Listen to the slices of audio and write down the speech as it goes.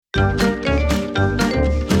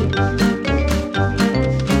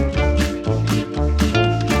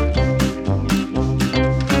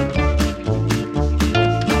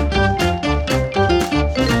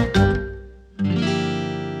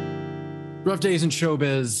days in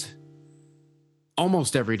showbiz.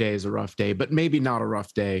 Almost every day is a rough day, but maybe not a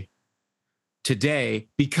rough day today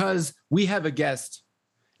because we have a guest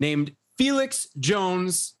named Felix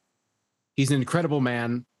Jones. He's an incredible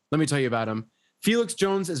man. Let me tell you about him. Felix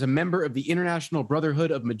Jones is a member of the International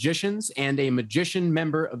Brotherhood of Magicians and a magician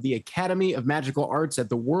member of the Academy of Magical Arts at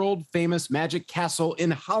the world-famous Magic Castle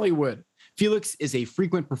in Hollywood. Felix is a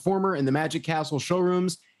frequent performer in the Magic Castle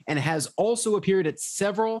showrooms and has also appeared at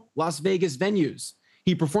several Las Vegas venues.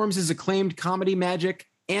 He performs his acclaimed comedy magic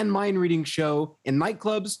and mind reading show in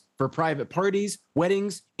nightclubs, for private parties,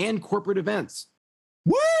 weddings, and corporate events.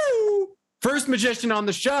 Woo! First magician on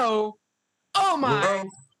the show. Oh my! Well,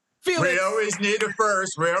 Felix. we always need a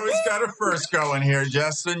first. We always got a first going here,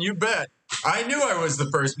 Justin. You bet. I knew I was the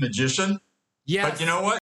first magician. Yes. But you know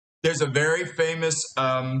what? There's a very famous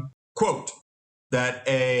quote that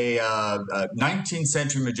a 19th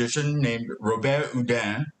century magician named Robert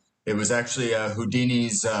Houdin, it was actually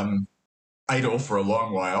Houdini's idol for a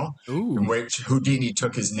long while, in which Houdini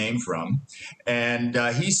took his name from. And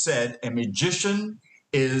he said, a magician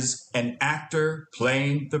is an actor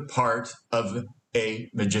playing the part of a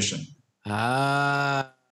magician. Yes.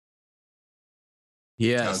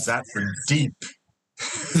 How's that for deep?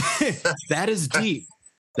 That is deep.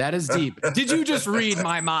 That is deep. Did you just read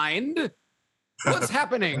my mind? What's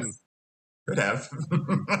happening? Could have.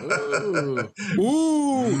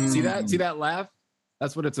 Ooh. See that? See that laugh?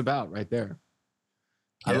 That's what it's about right there.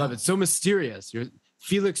 Yeah. I love it. So mysterious. You're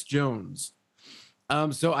Felix Jones.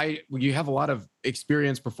 You have a lot of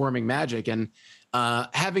experience performing magic, and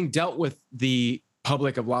having dealt with the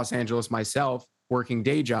public of Los Angeles myself, working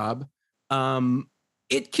day job,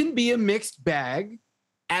 it can be a mixed bag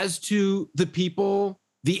as to the people,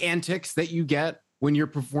 the antics that you get when you're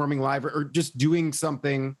performing live or just doing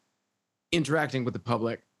something, interacting with the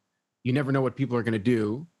public. You never know what people are going to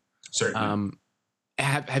do. Certainly.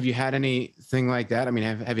 Have you had anything like that? I mean,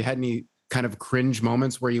 have you had any kind of cringe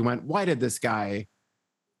moments where you went, why did this guy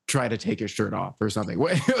try to take his shirt off or something?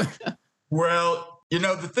 Well, you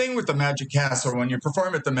know, the thing with the Magic Castle, when you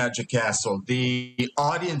perform at the Magic Castle, the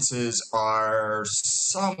audiences are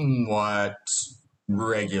somewhat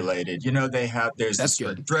regulated. You know, there's a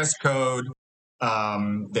certain dress code.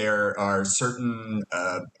 There are certain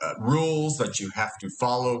rules that you have to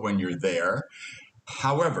follow when you're there.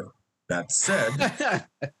 However, that said,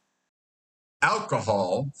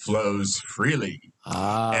 alcohol flows freely.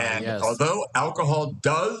 And although alcohol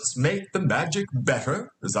does make the magic better,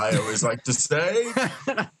 as I always like to say,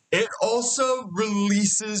 it also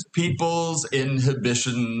releases people's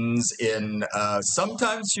inhibitions in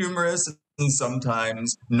sometimes humorous and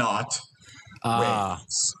sometimes not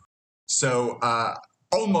ways. So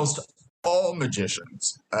almost all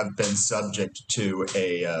magicians have been subject to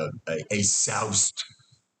a soused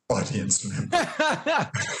audience member.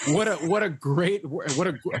 what a great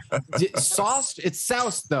soused. It's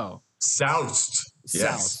soused though. Soused.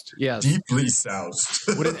 Soused. Yes. Deeply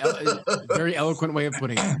soused. What a very eloquent way of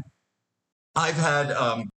putting it. I've had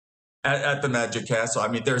at the Magic Castle. I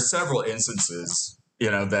mean, there are several instances,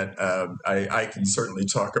 you know, that I can certainly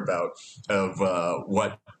talk about of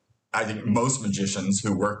what I think most magicians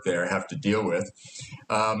who work there have to deal with.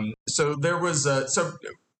 So there was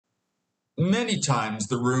many times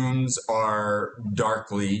the rooms are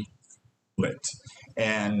darkly lit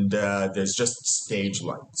and there's just stage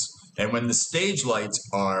lights. And when the stage lights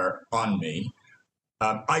are on me,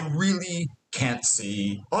 I really can't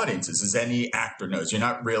see audiences, as any actor knows. You're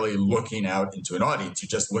not really looking out into an audience. You're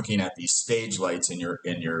just looking at these stage lights in your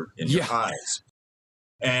eyes.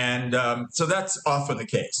 And so that's often the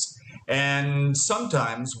case. And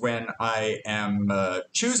sometimes when I am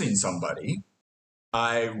choosing somebody,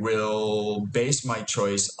 I will base my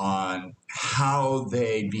choice on how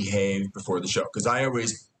they behave before the show. Because I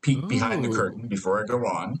always peek behind the curtain before I go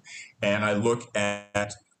on, and I look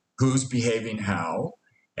at who's behaving how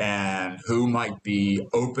and who might be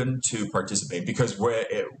open to participate. Because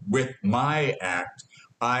with my act,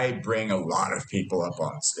 I bring a lot of people up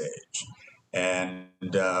on stage. And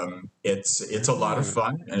it's a lot of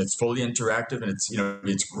fun, and it's fully interactive, and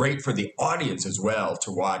it's great for the audience as well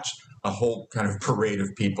to watch a whole kind of parade of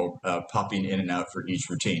people popping in and out for each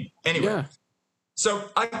routine. Anyway, so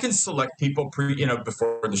I can select people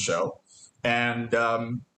before the show, and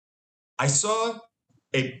I saw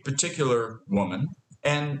a particular woman,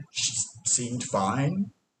 and she seemed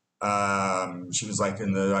fine. She was like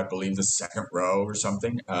in I believe the second row or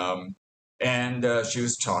something. And she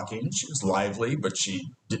was talking. She was lively, but she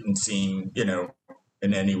didn't seem,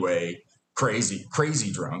 in any way crazy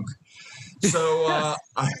drunk. So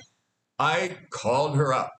I called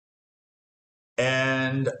her up,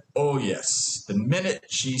 and oh yes, the minute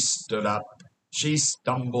she stood up, she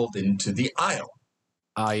stumbled into the aisle.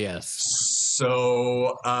 Ah, yes.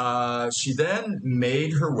 So she then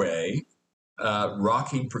made her way,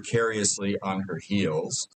 rocking precariously on her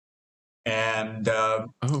heels. And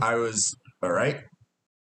I was, all right,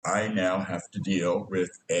 I now have to deal with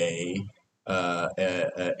an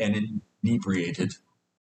inebriated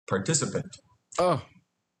participant. Oh.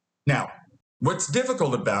 Now, what's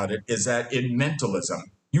difficult about it is that in mentalism,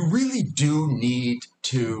 you really do need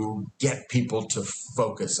to get people to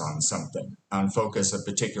focus on something, focus a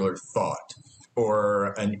particular thought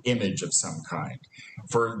or an image of some kind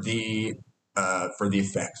for the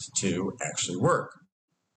effect to actually work.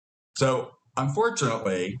 So,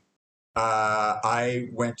 unfortunately, I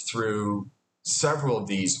went through several of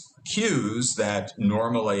these cues that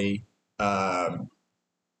normally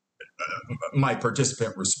my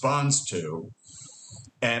participant responds to,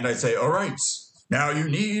 and I say, all right, now you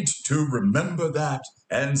need to remember that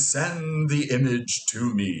and send the image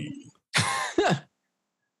to me.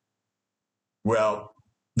 Well,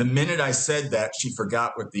 the minute I said that, she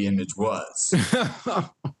forgot what the image was.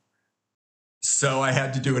 So I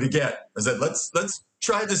had to do it again. I said, let's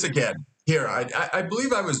try this again. Here, I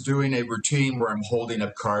believe I was doing a routine where I'm holding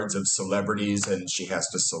up cards of celebrities and she has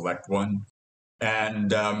to select one.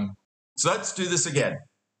 And so let's do this again.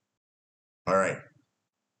 All right.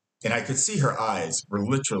 And I could see her eyes were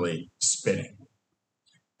literally spinning.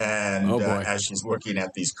 And as she's looking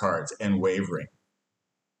at these cards and wavering.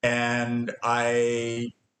 And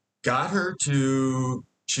I got her to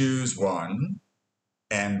choose one.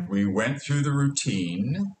 And we went through the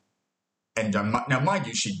routine. And now, mind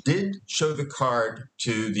you, she did show the card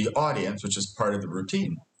to the audience, which is part of the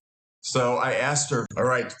routine. So I asked her, all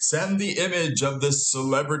right, send the image of this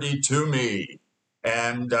celebrity to me,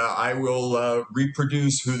 and I will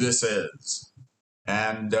reproduce who this is.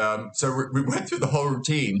 And so we went through the whole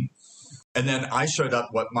routine, and then I showed up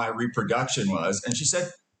what my reproduction was, and she said,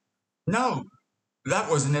 no, that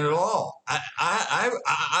wasn't it at all.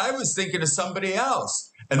 I was thinking of somebody else.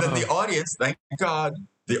 And then the audience, thank God,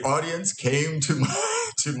 the audience came to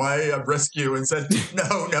my rescue and said,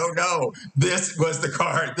 no, this was the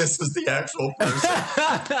card. This was the actual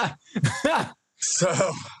person.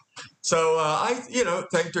 So I,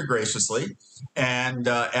 thanked her graciously. And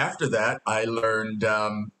after that, I learned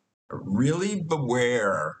really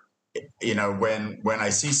beware, when I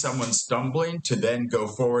see someone stumbling, to then go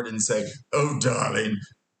forward and say, oh, darling,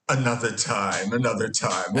 another time.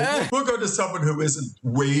 We'll go to someone who isn't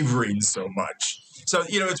wavering so much. So,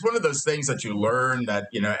 it's one of those things that you learn that,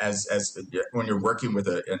 as when you're working with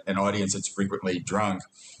an audience that's frequently drunk,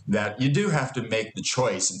 that you do have to make the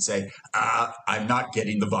choice and say, I'm not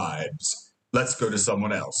getting the vibes. Let's go to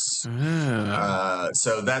someone else.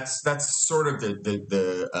 So that's sort of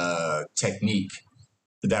the technique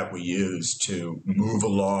that we use to move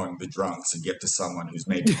along the drunks and get to someone who's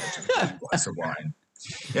maybe a glass of wine.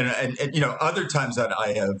 And other times that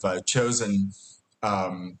I have chosen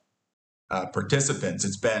participants,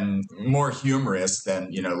 it's been more humorous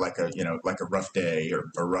than like a rough day or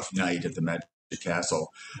a rough night at the Magic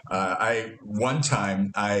Castle. One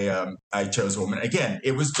time I chose a woman. Again,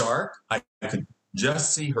 it was dark. I could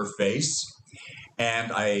just see her face,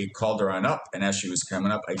 and I called her on up. And as she was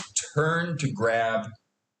coming up, I turned to grab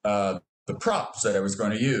the props that I was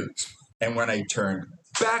going to use. And when I turned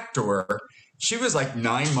back to her, she was like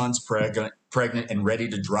 9 months pregnant and ready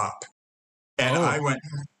to drop. And I went,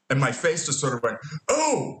 and my face just sort of went,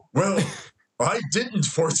 oh, well, I didn't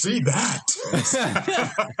foresee that.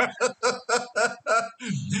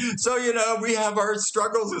 So, we have our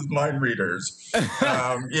struggles as mind readers.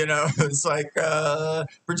 It's like,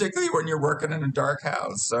 particularly when you're working in a dark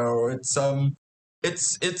house. So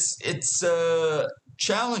it's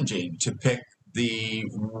challenging to pick the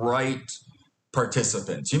right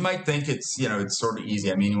participants. You might think it's sort of easy.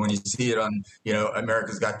 I mean, when you see it on,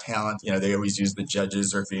 America's Got Talent, they always use the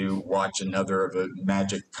judges, or if you watch another of the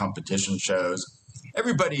magic competition shows,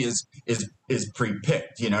 everybody is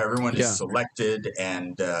pre-picked. Everyone is selected,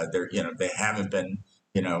 and they haven't been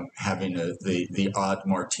having the odd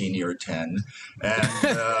martini or 10,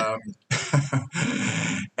 and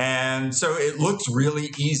and so it looks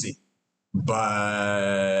really easy,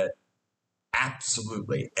 but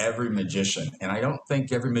absolutely every magician, and I don't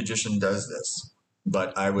think every magician does this,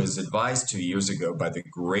 but I was advised 2 years ago by the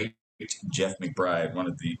great Jeff McBride, one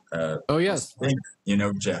of the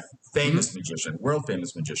Jeff, famous magician, world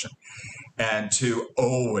famous magician, and to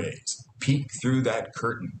always peek through that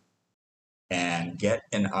curtain and get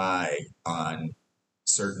an eye on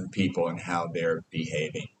certain people and how they're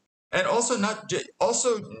behaving, and also not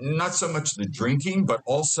so much the drinking, but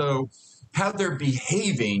also how they're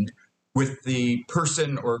behaving with the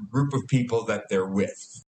person or group of people that they're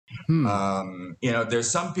with.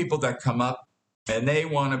 There's some people that come up and they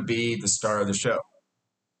want to be the star of the show.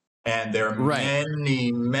 And there are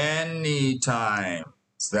many, many times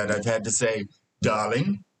that I've had to say,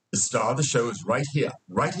 darling, the star of the show is right here.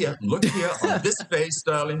 Look here on this face,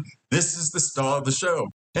 darling. This is the star of the show.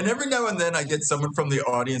 And every now and then I get someone from the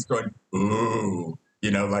audience going, ooh,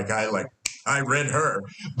 I read her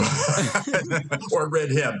or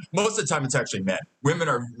read him. Most of the time it's actually men. Women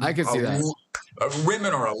are, I can see that.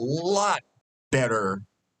 Women are a lot better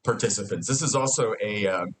participants. This is also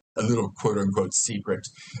a little quote unquote secret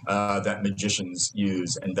that magicians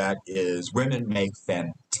use, and that is women make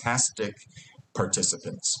fantastic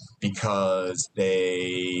participants because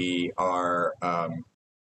they are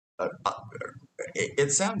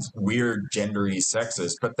it sounds weird, gendery,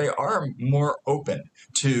 sexist, but they are more open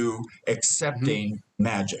to accepting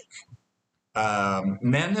magic.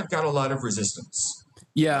 Men have got a lot of resistance.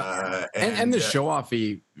 Yeah, and the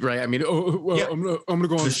show-offy, right? I mean, I'm gonna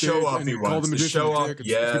go on the stage show-offy and call the magician a dick.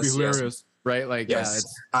 It's gonna be hilarious, right? Like, yes,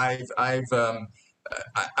 I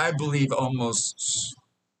believe almost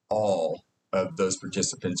all of those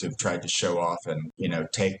participants who've tried to show off and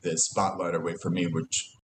take the spotlight away from me,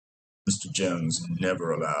 which Mr. Jones never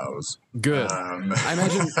allows. Good. I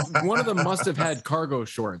imagine one of them must have had cargo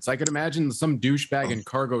shorts. I could imagine some douchebag in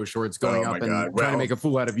cargo shorts going up and trying to make a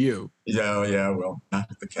fool out of you. Yeah. Well, not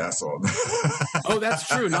at the castle. Oh, that's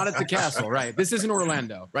true. Not at the castle, right? This isn't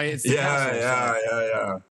Orlando, right? It's the castle,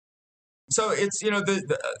 yeah. So it's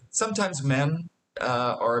sometimes men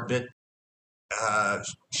are a bit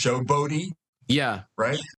showboaty. Yeah.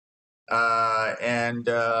 Right. And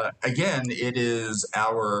again, it is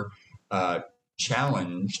our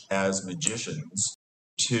challenge as magicians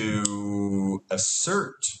to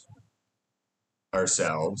assert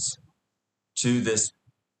ourselves to this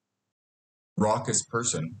raucous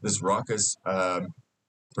person, this raucous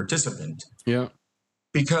participant. Yeah.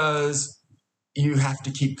 Because you have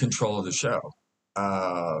to keep control of the show.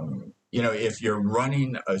 If you're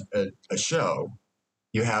running a show,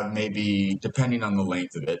 you have maybe, depending on the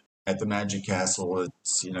length of it, at the Magic Castle,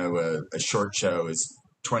 it's, a short show is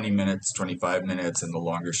 20 minutes, 25 minutes, and the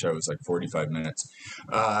longer show is like 45 minutes.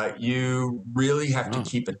 You really have to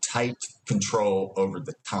keep a tight control over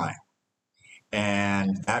the time.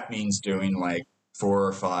 And that means doing like 4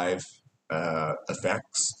 or 5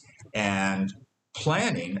 effects and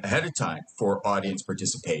planning ahead of time for audience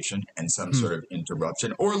participation and some sort of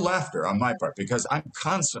interruption or laughter on my part, because I'm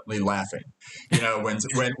constantly laughing.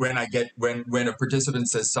 When a participant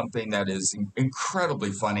says something that is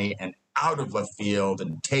incredibly funny and out of left field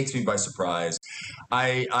and takes me by surprise,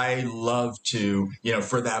 I love to,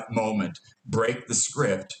 for that moment, break the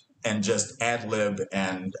script and just ad lib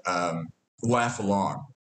and laugh along.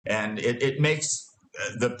 And it makes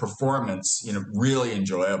the performance, really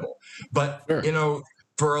enjoyable. But, sure.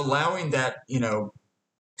 For allowing that,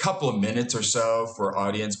 couple of minutes or so for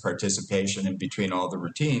audience participation in between all the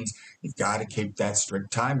routines, you've got to keep that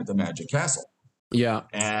strict time at the Magic Castle. Yeah.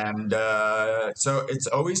 And so it's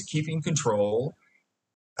always keeping control,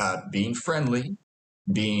 being friendly,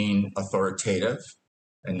 being authoritative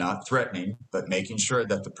and not threatening, but making sure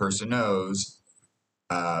that the person knows,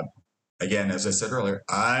 again, as I said earlier,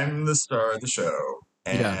 I'm the star of the show.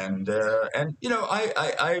 And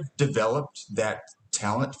I've developed that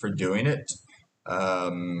talent for doing it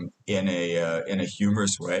in a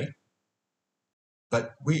humorous way.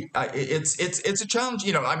 But it's a challenge.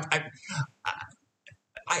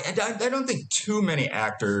 I don't think too many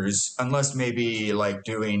actors, unless maybe like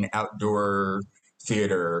doing outdoor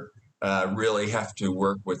theater, really have to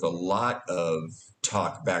work with a lot of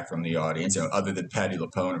talk back from the audience, other than Patti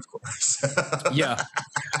LuPone, of course. Yeah.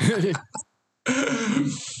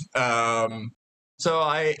 So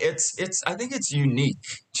I think it's unique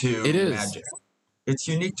to magic. It's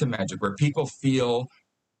unique to magic, where people feel,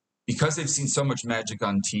 because they've seen so much magic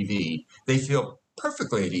on TV, they feel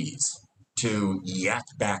perfectly at ease to yap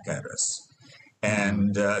back at us.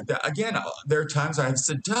 And again, there are times I've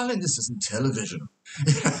said, darling, this isn't television.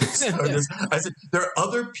 I said, there are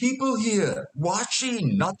other people here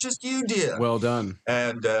watching, not just you, dear. Well done.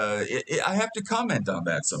 And I have to comment on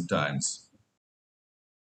that sometimes.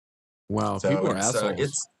 Wow, so people are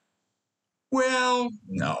assholes.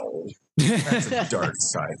 No. That's a dark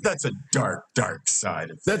side. That's a dark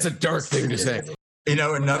side. That's a dark thing to say.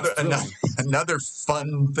 Another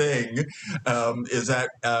fun thing is that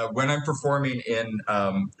when I'm performing in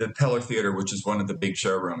the Peller Theater, which is one of the big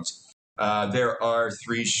showrooms, there are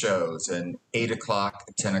 3 shows: an 8 o'clock,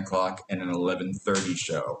 a 10 o'clock, and an 11:30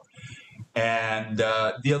 show. And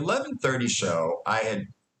the 11:30 show,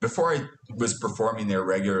 before I was performing there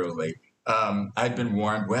regularly, I'd been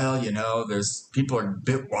warned, well, there's people are a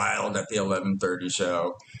bit wild at the 11:30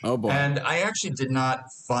 show. Oh boy. And I actually did not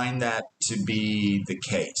find that to be the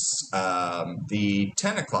case. The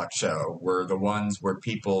 10 o'clock show were the ones where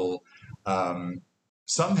people,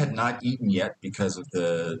 some had not eaten yet because of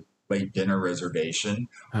the late dinner reservation,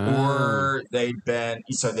 or they'd been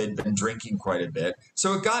drinking quite a bit.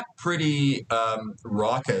 So it got pretty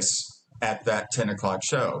raucous at that 10 o'clock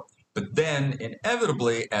show. But then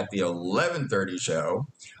inevitably at the 11:30 show,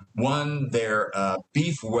 their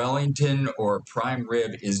beef Wellington or prime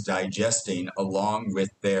rib is digesting along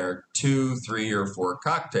with their 2, 3, or 4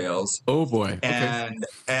 cocktails. Oh boy. And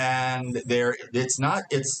there's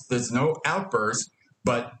no outburst,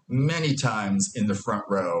 but many times in the front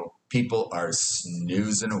row, people are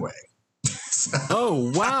snoozing away. Oh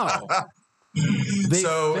wow. They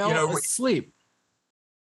fell asleep.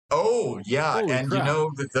 Oh yeah. Holy and crap.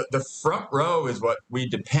 the front row is what we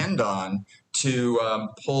depend on to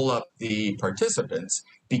pull up the participants,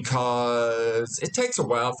 because it takes a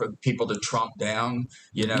while for people to tromp down,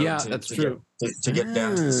 that's true. To get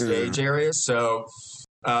down to the stage area. So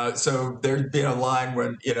there'd be a line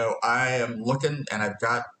when, I am looking and I've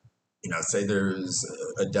got, say there's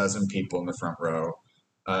a dozen people in the front row.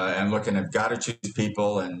 I'm looking, I've got to choose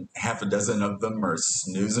people, and half a dozen of them are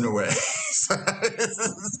snoozing away. So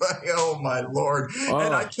it's like, oh my Lord. Oh.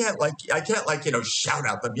 And I can't shout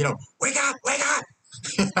at them, wake up.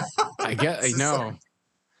 I know.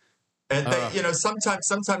 And they, sometimes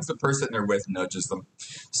the person they're with nudges them.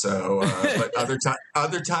 So, but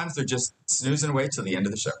other times they're just snoozing away till the end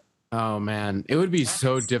of the show. Oh man, it would be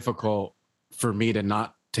so difficult for me to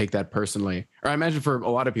not take that personally, or I imagine for a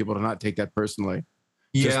lot of people to not take that personally.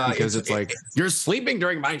 Yeah, because it's like, you're sleeping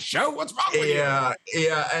during my show. What's wrong with you?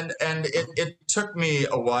 Yeah, and it took me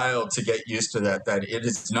a while to get used to that. That it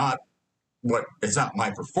is not it's not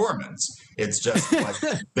my performance. It's just what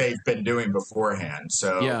they've been doing beforehand.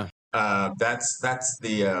 So yeah, that's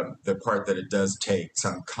the part that it does take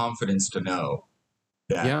some confidence to know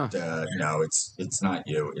that it's not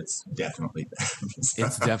you. It's definitely them.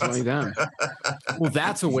 It's definitely them. Well,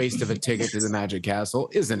 that's a waste of a ticket to the Magic Castle,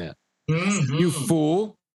 isn't it? Mm-hmm. You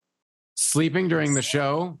fool, sleeping during the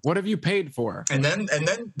show. What have you paid for? And then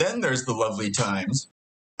there's the lovely times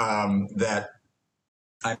that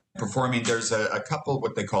I'm performing. There's a couple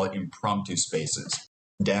what they call impromptu spaces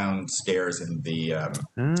downstairs in the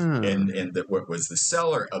in what was the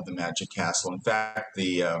cellar of the Magic Castle. In fact,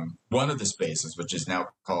 the one of the spaces, which is now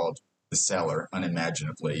called the cellar,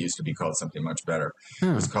 unimaginably, it used to be called something much better. It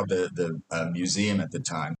was called the museum at the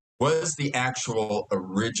time. Was the actual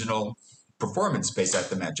original performance space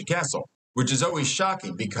at the Magic Castle, which is always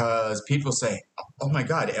shocking because people say, oh my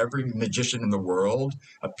God, every magician in the world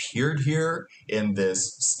appeared here in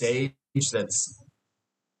this stage that's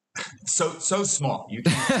so small. You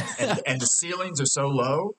can, and the ceilings are so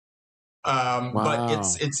low. Wow. But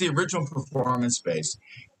it's the original performance space.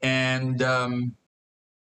 And to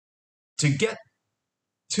get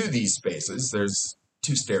to these spaces, there's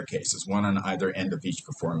 2 staircases, one on either end of each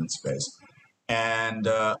performance space. And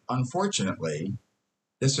unfortunately,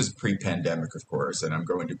 this was pre-pandemic, of course, and I'm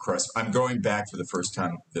going back for the first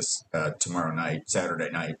time this tomorrow night, Saturday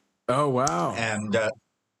night. Oh, wow. And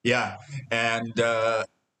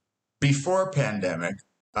before pandemic,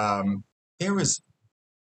 there was,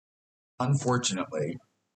 unfortunately,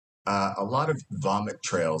 a lot of vomit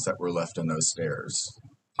trails that were left on those stairs.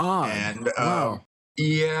 Oh, and wow.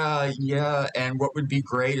 Yeah. And what would be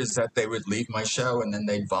great is that they would leave my show and then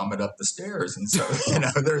they'd vomit up the stairs. And so,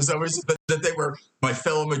 there's always that they were my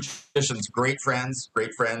fellow magicians, great friends.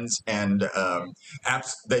 And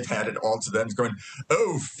they've had it all to them going,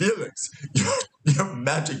 oh, Felix, your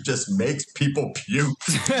magic just makes people puke.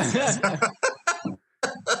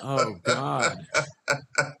 Oh, God.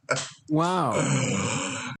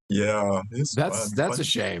 Wow. Yeah. That's a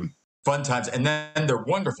shame. Fun times. And then they're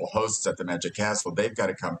wonderful hosts at the Magic Castle. They've got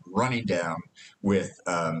to come running down with,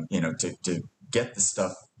 to get the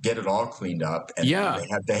stuff, get it all cleaned up. And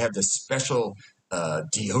they have this special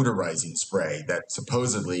deodorizing spray that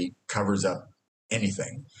supposedly covers up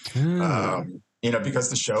anything. Because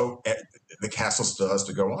the castle still has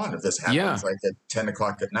to go on. If this happens like at 10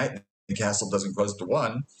 o'clock at night, the castle doesn't close to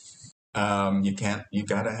 1. You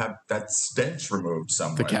got to have that stench removed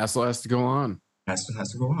somewhere. The castle has to go on. Has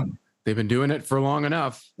to go on. They've been doing it for long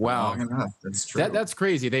enough. Wow. Long enough. That's true. That's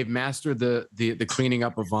crazy. They've mastered the cleaning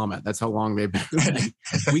up of vomit. That's how long they've been.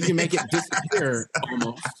 We can make it disappear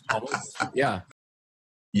almost. Yeah.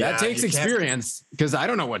 That takes experience because I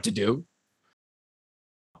don't know what to do.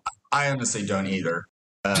 I honestly don't either.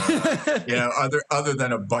 Other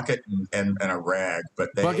than a bucket and a rag, but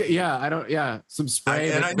some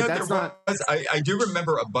spray. I know that's not. I do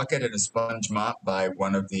remember a bucket and a sponge mop by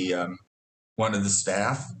one of the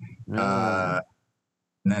staff. And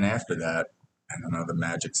then after that, I don't know, the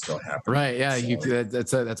magic still happened. Right? Yeah,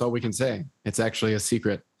 so. That's all we can say. It's actually a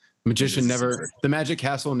secret. The Magic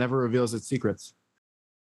Castle never reveals its secrets.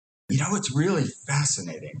 It's really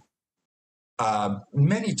fascinating.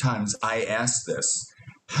 Many times I ask this: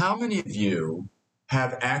 how many of you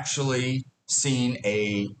have actually seen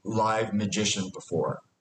a live magician before?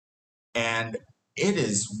 And it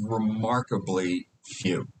is remarkably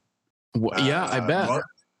few. I bet.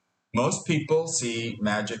 Most people see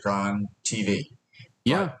magic on TV.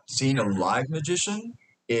 Yeah. Seeing a live magician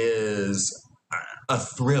is a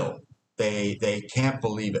thrill. They can't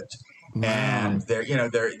believe it. Wow. And there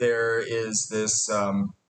is this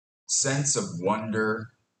sense of wonder,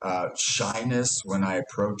 shyness when I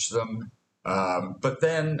approach them. But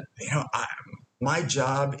then, my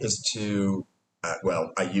job is to,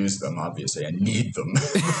 I use them, obviously. I need them.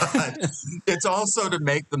 But it's also to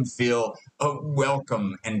make them feel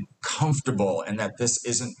welcome and comfortable, and that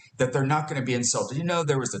they're not going to be insulted.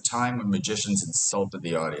 There was a time when magicians insulted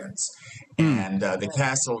the audience. And the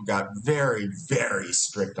castle got very, very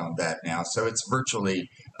strict on that now. So it's virtually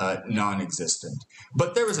non-existent.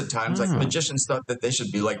 But there was a time like magicians thought that they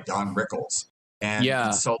should be like Don Rickles and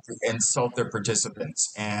insult their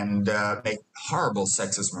participants and make horrible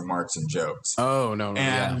sexist remarks and jokes. Oh, no.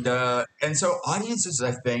 And so audiences,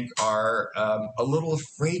 I think, are a little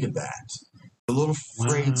afraid of that. A little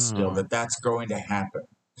afraid still that that's going to happen.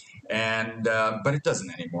 And but it doesn't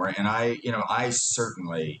anymore. And I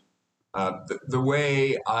certainly... the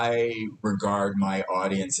way I regard my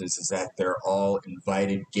audiences is that they're all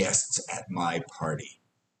invited guests at my party.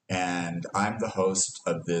 And I'm the host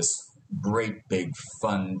of this great big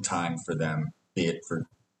fun time for them, be it for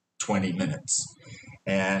 20 minutes.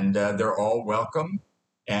 And they're all welcome.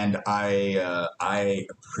 And I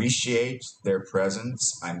appreciate their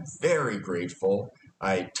presence. I'm very grateful.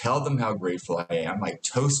 I tell them how grateful I am. I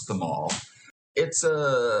toast them all. It's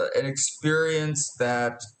an experience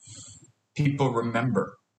that people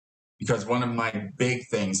remember, because one of my big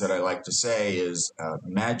things that I like to say is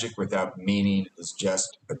magic without meaning is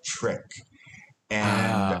just a trick.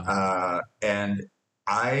 And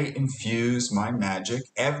I infuse my magic.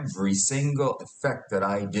 Every single effect that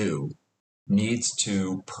I do needs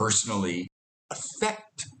to personally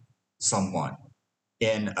affect someone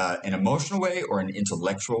in an emotional way or an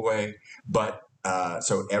intellectual way. But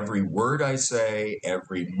so every word I say,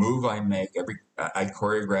 every move I make, I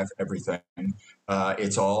choreograph everything.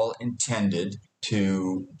 It's all intended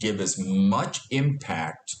to give as much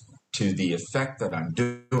impact to the effect that I'm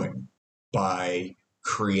doing by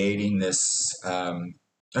creating this. Like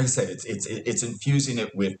I said, it's infusing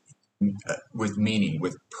it with meaning,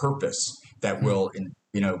 with purpose that will,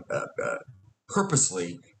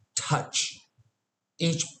 purposely touch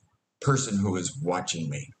each person who is watching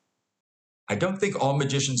me. I don't think all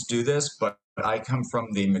magicians do this, but I come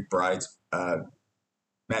from the McBride's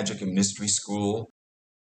Magic and Mystery School.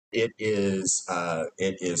 It is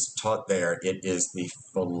taught there. It is the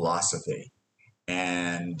philosophy,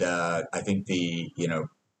 and I think the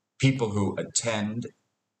people who attend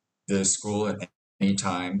the school at any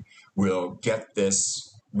time will get this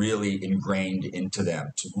really ingrained into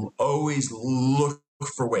them to always look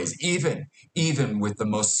for ways, even with the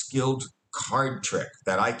most skilled card trick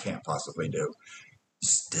that I can't possibly do,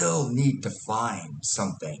 still need to find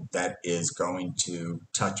something that is going to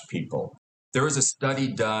touch people. There was a study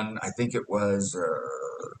done, I think it was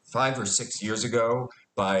 5 or 6 years ago,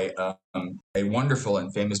 by a wonderful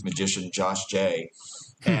and famous magician, Josh Jay.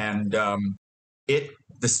 And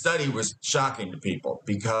the study was shocking to people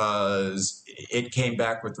because it came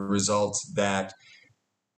back with the results that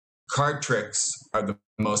card tricks are the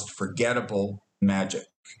most forgettable magic.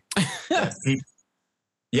 I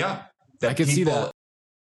can see that.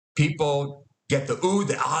 People get the ooh,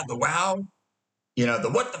 the ah, the wow, the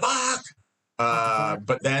what the fuck,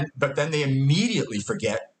 but then they immediately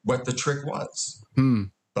forget what the trick was.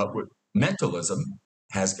 But mentalism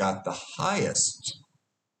has got the highest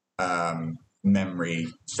memory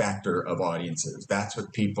factor of audiences. That's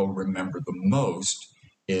what people remember the most,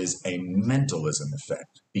 is a mentalism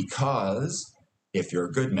effect. Because if you're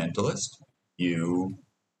a good mentalist, you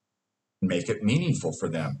make it meaningful for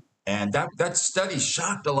them. And that study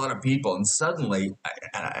shocked a lot of people. And suddenly,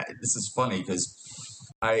 this is funny because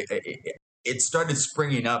it started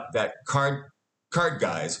springing up that card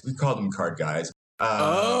guys, we call them card guys.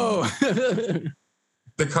 The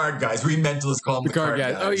The card guys. We mentalists call them the card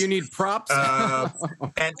guys. Oh, you need props?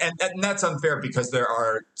 And that's unfair because there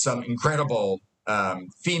are some incredible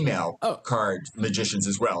female card magicians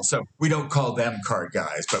as well. So we don't call them card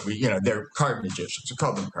guys, but they're card magicians. We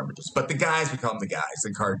call them card magicians. But the guys, we call them the guys,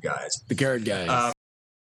 the card guys. The card guys.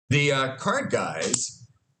 The card guys,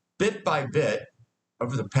 bit by bit,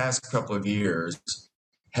 over the past couple of years,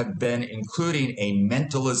 have been including a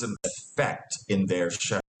mentalism effect in their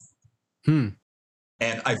show.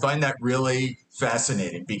 And I find that really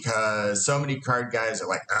fascinating because so many card guys are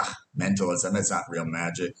like, mentalism, it's not real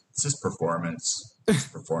magic. It's just performance. It's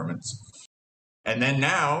performance. And then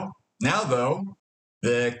now though,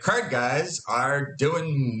 the card guys are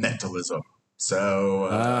doing mentalism.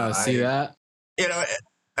 So see that?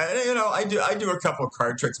 I do a couple of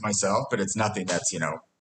card tricks myself, but it's nothing that's,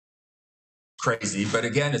 crazy. But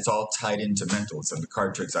again, it's all tied into mentalism. The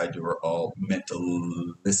card tricks I do are all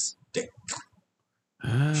mentalistic.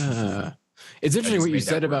 It's interesting what you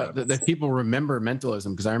said about that people remember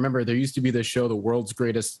mentalism, because I remember there used to be this show, the World's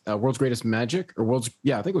Greatest Magic, or I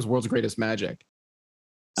think it was World's Greatest Magic.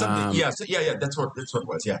 Yeah, that's what it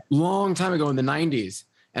was. Yeah, long time ago in the 90s,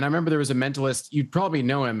 and I remember there was a mentalist. You'd probably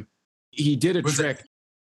know him. He did a trick.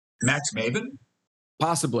 Max Maven,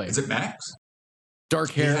 possibly. Is it Max? Dark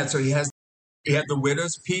hair. He had the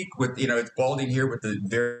widow's peak with it's balding here with the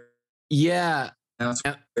very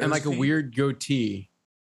and like a weird goatee.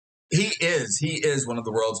 He is one of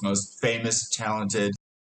the world's most famous, talented,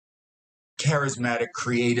 charismatic,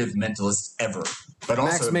 creative mentalists ever. But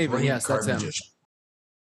also Max Maven, yes, that's him.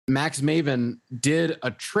 Max Maven did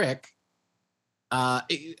a trick.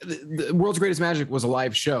 The World's Greatest Magic was a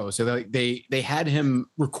live show, so they had him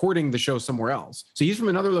recording the show somewhere else. So he's from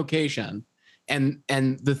another location, and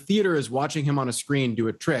the theater is watching him on a screen do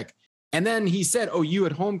a trick. And then he said, "Oh, you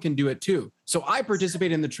at home can do it too." So I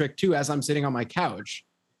participated in the trick too as I'm sitting on my couch.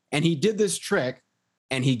 And he did this trick,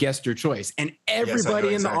 and he guessed your choice. And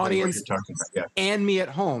everybody in the audience and me at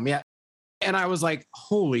home, and I was like,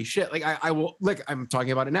 "Holy shit!" Like I will, like I'm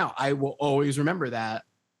talking about it now. I will always remember that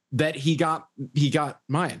he got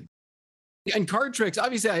mine. And card tricks,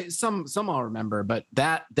 obviously, some I'll remember, but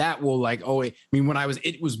that will like always. I mean,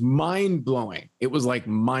 it was mind blowing. It was like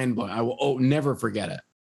mind blowing. I will never forget it.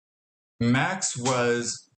 Max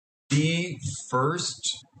was the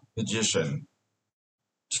first magician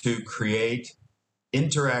to create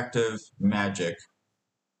interactive magic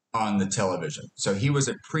on the television. So he was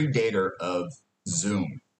a predator of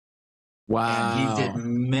Zoom. Wow. And he did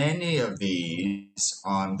many of these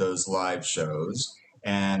on those live shows,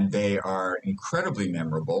 and they are incredibly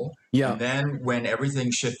memorable. Yeah. And then when everything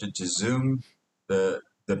shifted to Zoom the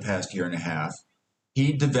past year and a half,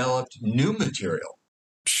 he developed new material.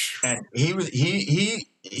 And he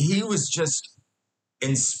was just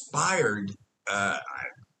inspired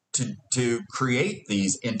to create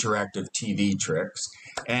these interactive TV tricks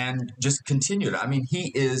and just continued. I mean,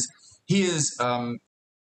 he is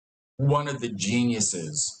one of the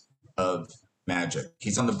geniuses of magic.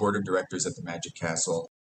 He's on the board of directors at the Magic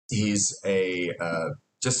Castle. He's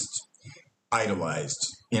just idolized,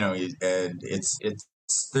 and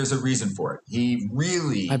there's a reason for it. He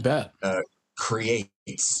really, I bet,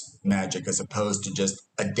 creates magic as opposed to just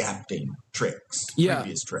adapting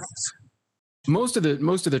previous tricks. Most of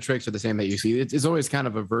the tricks are the same that you see. It's always kind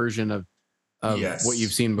of a version of what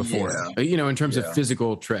you've seen before, in terms of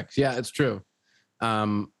physical tricks. Yeah, it's true.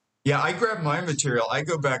 I grab my material. I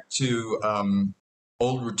go back to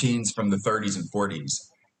old routines from the 30s and 40s.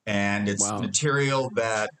 And it's material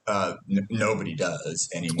that nobody does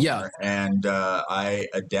anymore. Yeah. And I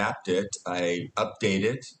adapt it, I update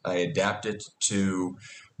it, I adapt it to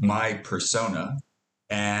my persona.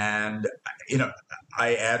 And,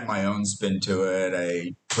 I add my own spin to it.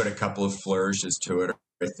 I put a couple of flourishes to it.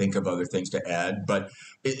 I think of other things to add. But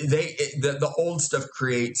the old stuff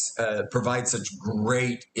provides such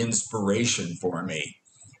great inspiration for me.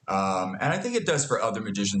 And I think it does for other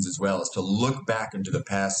magicians as well, is to look back into the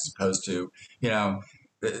past as opposed to,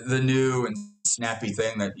 the new and snappy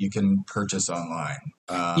thing that you can purchase online.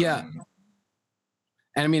 And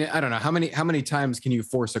I mean, I don't know how many times can you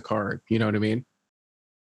force a card? You know what I mean?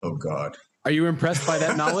 Oh God. Are you impressed by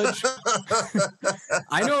that knowledge?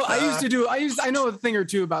 I know a thing or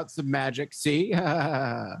two about some magic. See,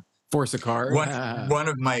 force a card. One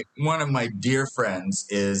of my dear friends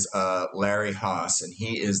is Larry Haas, and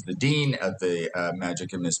he is the dean of the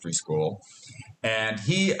Magic and Mystery School, and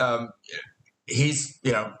he's a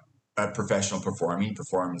professional performer. He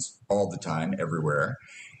performs all the time, everywhere,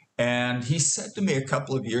 and he said to me a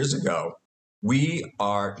couple of years ago, he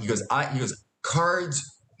goes, cards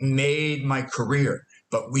made my career.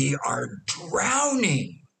 but we are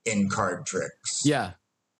drowning in card tricks. Yeah.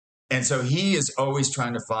 And so he is always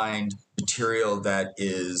trying to find material that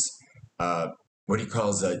is what he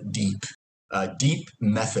calls a deep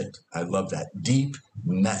method. I love that, deep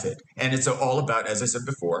method. And it's all about, as I said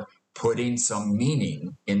before, putting some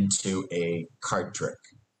meaning into a card trick.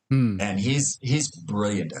 And he's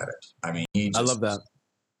brilliant at it. I mean, I love that.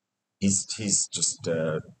 He's just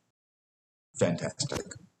fantastic.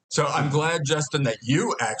 So I'm glad, Justin, that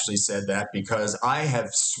you actually said that, because I have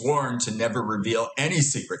sworn to never reveal any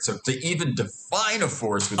secrets. So to even define a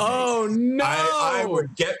force with me, no! I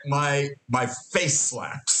would get my face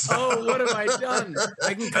slaps. Oh, what have I done?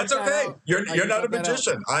 I can cut That's that okay. out. You're not a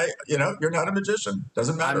magician. You're not a magician.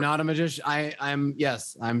 Doesn't matter. I'm not a magician. I'm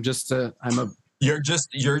just a You're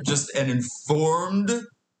just an informed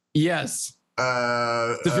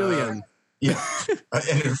civilian. Yeah,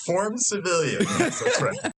 an informed civilian. Yes, that's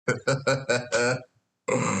right.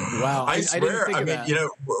 Wow, I swear. I mean, you know,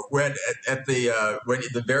 when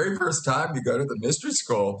the very first time you go to the mystery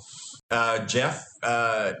school, Jeff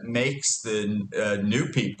makes the new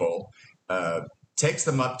people, takes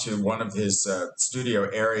them up to one of his studio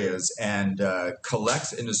areas and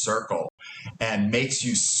collects in a circle and makes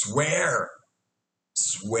you swear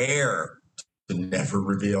to never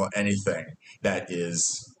reveal anything that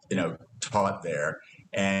is, taught there.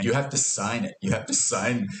 And you have to sign it. You have to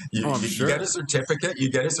sign. You get a certificate.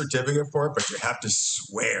 You get a certificate for it, but you have to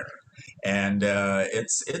swear. And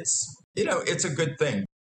it's a good thing.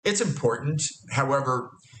 It's important.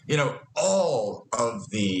 However, all of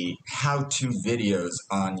the how-to videos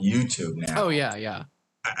on YouTube now. Oh yeah.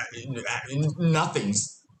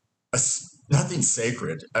 Nothing's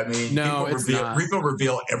sacred. I mean, no, people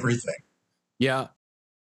reveal everything. Yeah.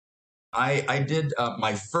 I did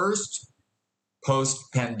my first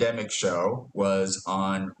post-pandemic show was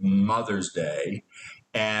on Mother's Day,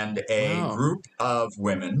 and a group of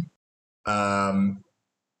women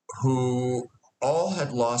who all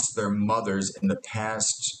had lost their mothers in the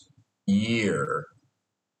past year.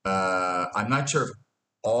 I'm not sure if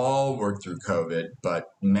all worked through COVID, but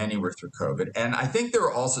many were through COVID. And I think there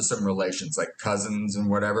were also some relations, like cousins and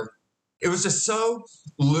whatever. It was just so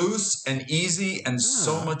loose and easy and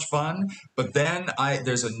so much fun. But then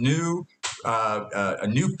there's a new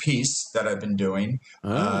piece that I've been doing.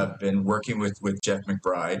 I've been working with Jeff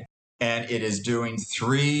McBride, and it is doing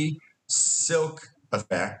 3 silk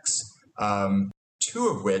effects, 2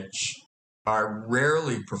 of which are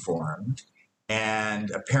rarely performed.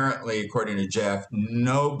 And apparently, according to Jeff,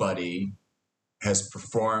 nobody has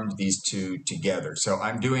performed these 2 together. So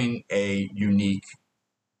I'm doing a unique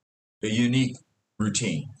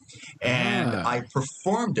routine. And I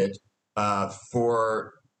performed it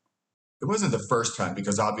it wasn't the first time,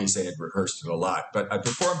 because obviously I had rehearsed it a lot, but I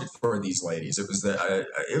performed it for these ladies. It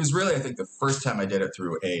was really, I think, the first time I did it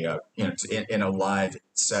through in a live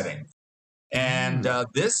setting. And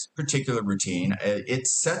this particular routine, it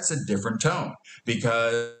sets a different tone,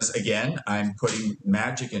 because, again, I'm putting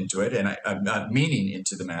magic into it, and I'm not meaning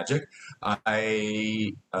into the magic.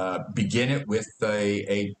 I begin it with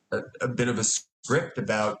a bit of a script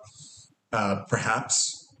about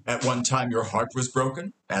perhaps at one time your heart was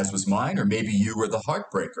broken, as was mine, or maybe you were the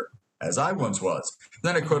heartbreaker, as I once was.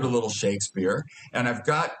 Then I quote a little Shakespeare, and I've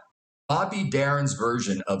got Bobby Darin's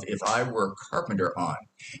version of If I Were a Carpenter on.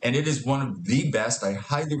 And it is one of the best. I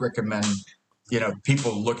highly recommend,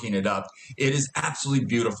 people looking it up. It is absolutely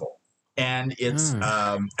beautiful. And it's,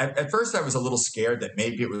 at first I was a little scared that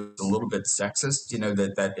maybe it was a little bit sexist,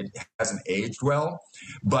 that it hasn't aged well.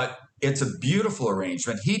 But it's a beautiful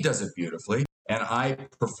arrangement. He does it beautifully. And I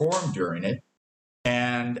performed during it.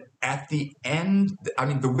 And at the end,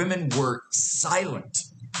 the women were silent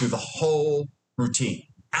through the whole routine.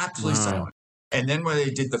 Absolutely silent. And then when they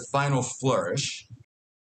did the final flourish,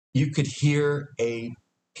 you could hear a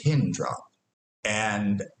pin drop,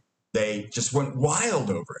 and they just went wild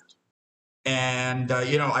over it. And,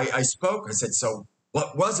 I spoke. I said, so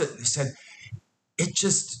what was it? They said, it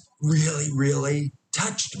just really, really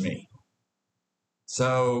touched me.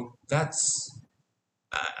 So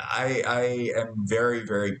I am very,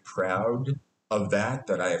 very proud of that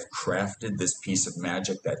I have crafted this piece of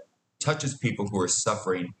magic that touches people who are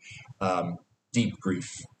suffering deep grief.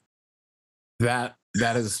 That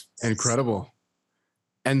is incredible.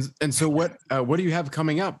 And so what do you have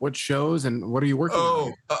coming up? What shows and what are you working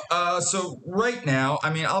on? So right now,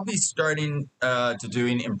 I'll be starting to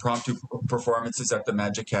doing impromptu performances at the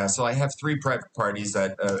Magic Castle. I have 3 private parties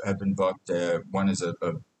that have been booked. One is a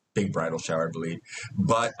big bridal shower, I believe.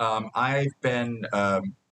 But I've been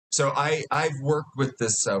So I've worked with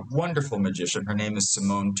this wonderful magician. Her name is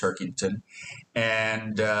Simone Turkington,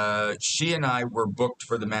 and she and I were booked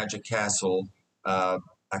for the Magic Castle a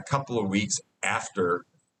couple of weeks after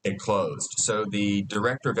it closed. So the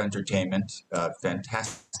director of entertainment,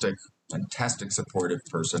 fantastic supportive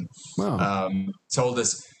person, Wow. told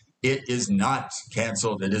us it is not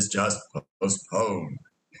canceled, it is just postponed.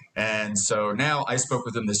 And so now I spoke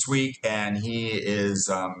with him this week, and he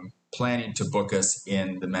is planning to book us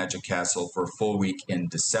in the Magic Castle for a full week in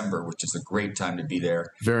December, which is a great time to be there.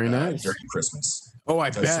 Very nice. During Christmas. Oh, I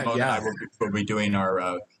So bet. Simone Yeah. and I will be doing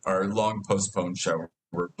our long postponed show.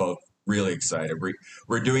 We're both really excited.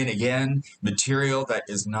 We're doing again material that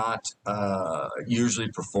is not usually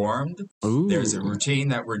performed. Ooh. There's a routine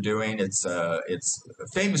that we're doing. It's a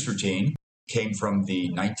famous routine. Came from the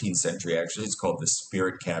 19th century, actually. It's called the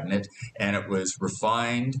Spirit Cabinet, and it was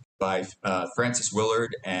refined by Francis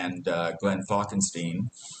Willard and Glenn Falkenstein.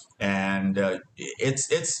 And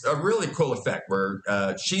it's a really cool effect where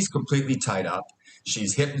she's completely tied up.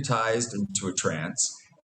 She's hypnotized into a trance,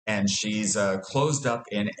 and she's closed up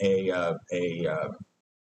in a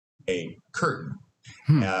curtain.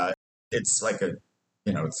 It's like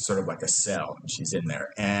it's sort of like a cell, and she's in there.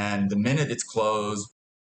 And the minute it's closed,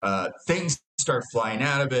 things start flying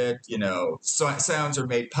out of it. Sounds are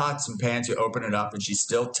made, pots and pans. You open it up, and she's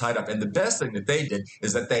still tied up. And the best thing that they did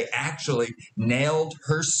is that they actually nailed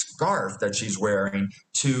her scarf that she's wearing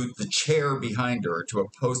to the chair behind her, to a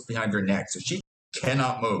post behind her neck, so she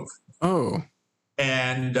cannot move. Oh.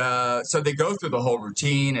 And so they go through the whole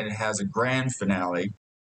routine, and it has a grand finale.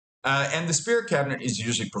 And the Spirit Cabinet is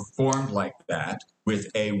usually performed like that, with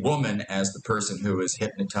a woman as the person who is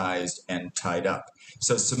hypnotized and tied up.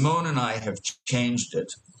 So Simone and I have changed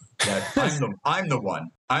it. That I'm the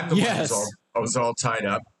one Yes. who's all tied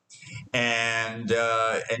up, and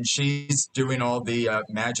she's doing all the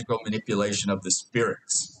magical manipulation of the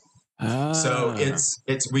spirits. So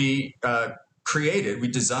we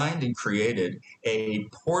designed and created a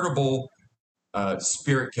portable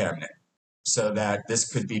Spirit Cabinet, so that this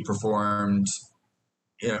could be performed,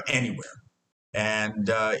 anywhere. And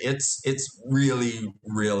it's really,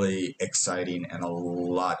 really exciting and a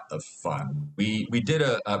lot of fun. We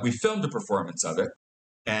filmed a performance of it,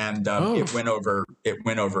 and it went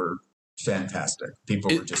over fantastic.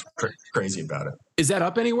 People were just crazy about it. Is that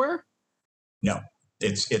up anywhere? No,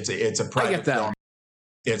 it's a private film.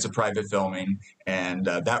 It's a private filming, and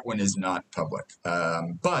that one is not public.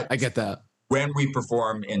 But I get that. When we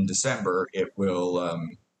perform in December, it will.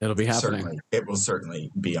 It'll be happening. It will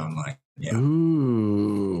certainly be online. Yeah.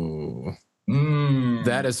 Ooh.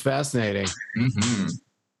 That is fascinating. Mm-hmm.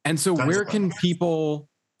 And so where can people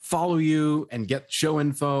follow you and get show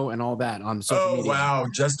info and all that on social media? Oh, wow,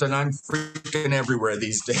 Justin, I'm freaking everywhere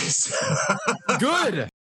these days. Good.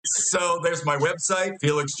 So there's my website,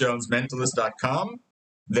 FelixJonesMentalist.com.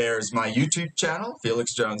 There's my YouTube channel,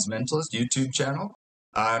 Felix Jones Mentalist YouTube channel.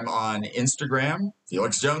 I'm on Instagram,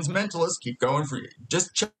 Felix Jones Mentalist. Keep going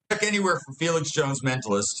just check anywhere for Felix Jones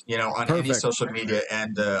Mentalist, on Perfect. any social media,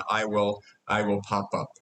 and I will pop up.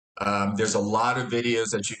 There's a lot of videos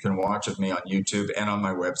that you can watch of me on YouTube and on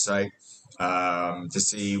my website to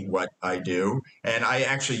see what I do. And I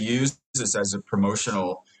actually use this as a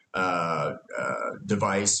promotional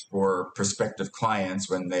device for prospective clients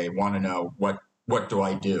when they want to know what do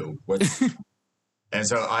I do. And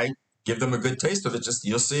so I give them a good taste of it.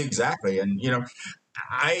 You'll see exactly. And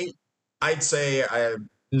I'd say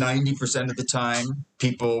 90% of the time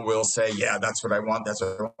people will say, yeah, that's what I want. That's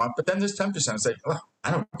what I want. But then there's 10% who say, oh, I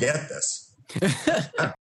don't get this.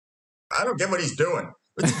 I don't get what he's doing.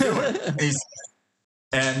 What's he doing?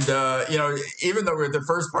 Even though we're the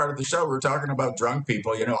first part of the show, we're talking about drunk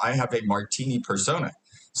people, I have a martini persona.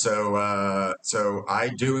 So I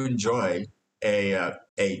do enjoy a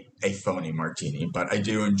phony martini, but I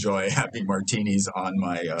do enjoy having martinis on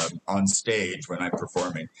my on stage when I'm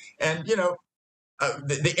performing. And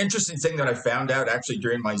the interesting thing that I found out actually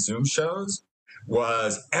during my Zoom shows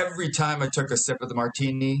was every time I took a sip of the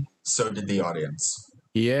martini, so did the audience.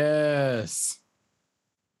 Yes.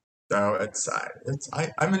 So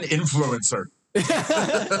I'm an influencer.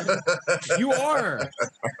 You are.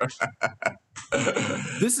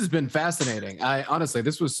 This has been fascinating. Honestly,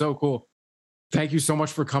 this was so cool. Thank you so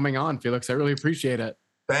much for coming on, Felix. I really appreciate it.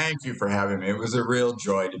 Thank you for having me. It was a real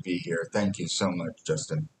joy to be here. Thank you so much,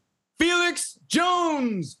 Justin. Felix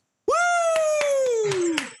Jones!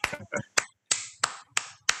 Woo!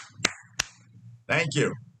 Thank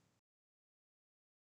you.